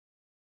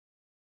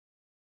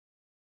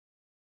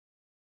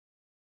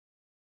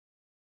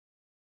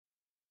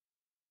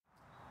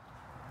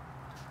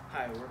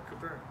Hi, we're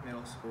Cooper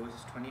Middle School's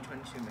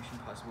 2022 Mission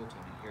Possible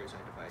team, and here's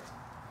our device.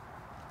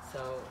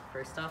 So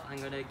first off, I'm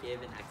going to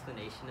give an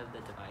explanation of the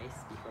device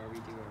before we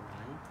do a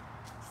run.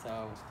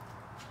 So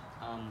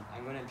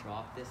I'm going to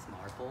drop this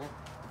marble.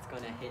 It's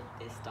going to hit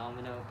this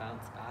domino,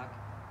 bounce back,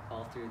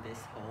 fall through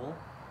this hole,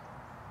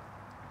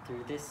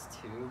 through this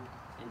tube,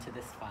 into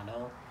this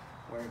funnel,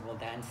 where it will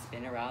then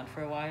spin around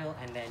for a while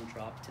and then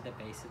drop to the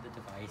base of the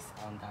device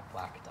on that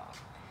black dot.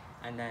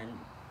 And then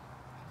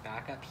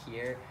back up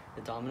here,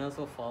 the dominoes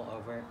will fall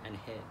over and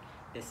hit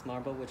this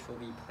marble, which will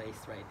be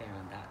placed right there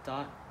on that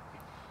dot.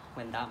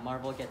 When that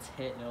marble gets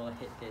hit, it'll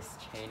hit this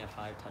chain of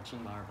 5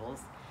 touching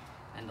marbles,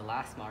 and the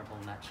last marble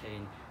in that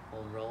chain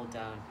will roll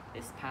down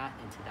this path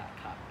into that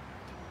cup.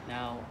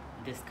 Now,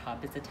 this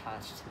cup is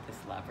attached to this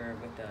lever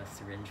with a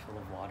syringe full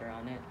of water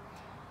on it,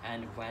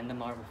 and when the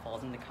marble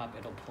falls in the cup,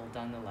 it'll pull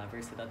down the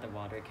lever so that the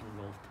water can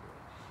roll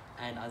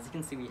through. And as you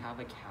can see, we have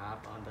a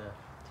cap on the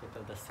tip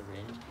of the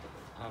syringe.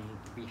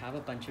 We have a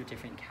bunch of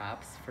different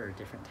caps for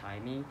different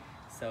timing,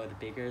 so the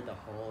bigger the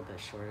hole, the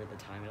shorter the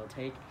time it'll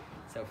take.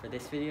 So for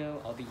this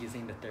video, I'll be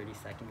using the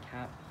 30-second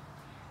cap,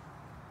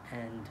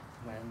 and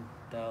when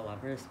the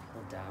lever is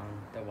pulled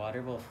down, the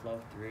water will flow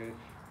through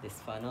this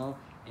funnel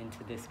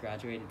into this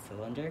graduated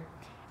cylinder,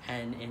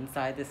 and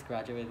inside this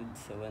graduated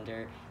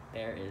cylinder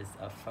there is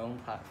a foam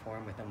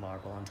platform with a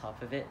marble on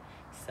top of it.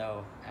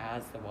 So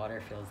as the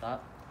water fills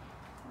up,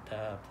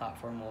 the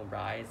platform will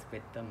rise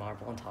with the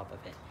marble on top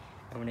of it.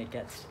 And when it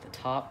gets to the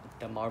top,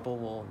 the marble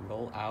will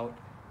roll out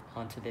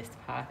onto this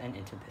path and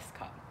into this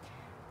cup.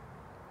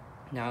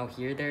 Now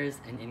here there's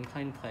an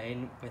inclined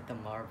plane with the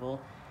marble,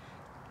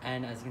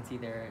 and as you can see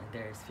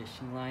there's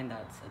fishing line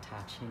that's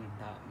attaching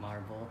that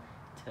marble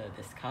to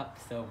this cup.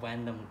 So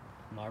when the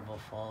marble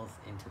falls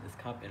into this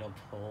cup, it'll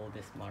pull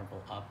this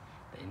marble up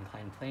the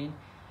inclined plane,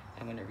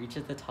 and when it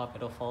reaches the top,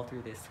 it'll fall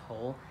through this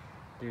hole,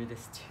 through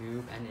this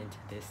tube, and into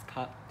this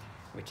cup,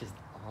 which is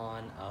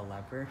on a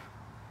lever.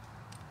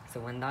 So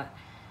when that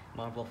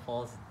marble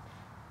falls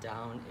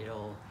down,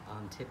 it'll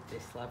tip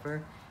this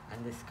lever,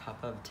 and this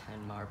cup of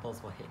 10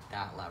 marbles will hit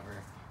that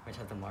lever, which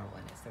has a marble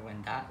in it. So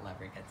when that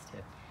lever gets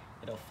tipped,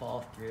 it'll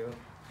fall through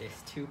this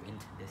tube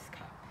into this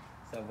cup.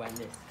 So when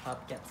this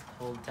cup gets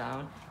pulled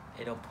down,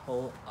 it'll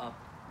pull up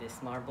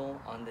this marble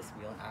on this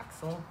wheel and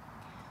axle.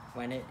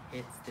 When it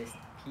hits this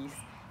piece,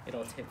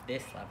 it'll tip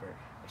this lever,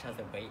 which has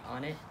a weight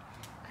on it.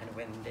 And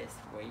when this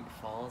weight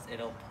falls,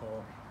 it'll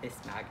pull this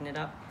magnet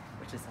up,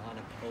 which is on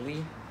a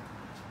pulley,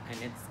 and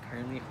it's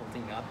currently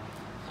holding up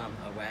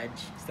a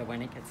wedge. So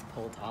when it gets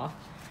pulled off,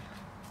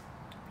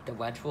 the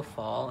wedge will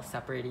fall,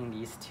 separating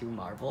these 2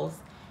 marbles,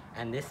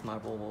 and this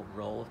marble will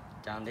roll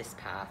down this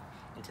path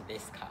into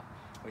this cup,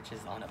 which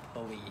is on a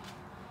pulley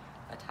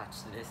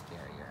attached to this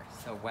barrier.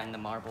 So when the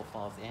marble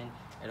falls in,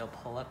 it'll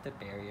pull up the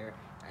barrier,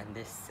 and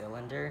this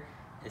cylinder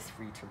is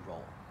free to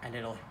roll, and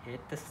it'll hit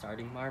the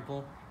starting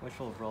marble, which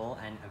will roll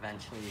and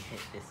eventually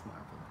hit this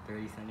marble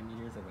 30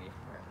 centimeters away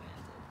from where it landed.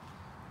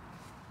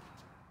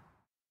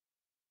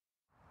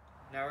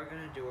 Now we're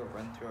going to do a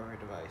run through our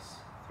device.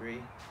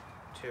 3,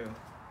 2,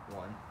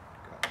 1.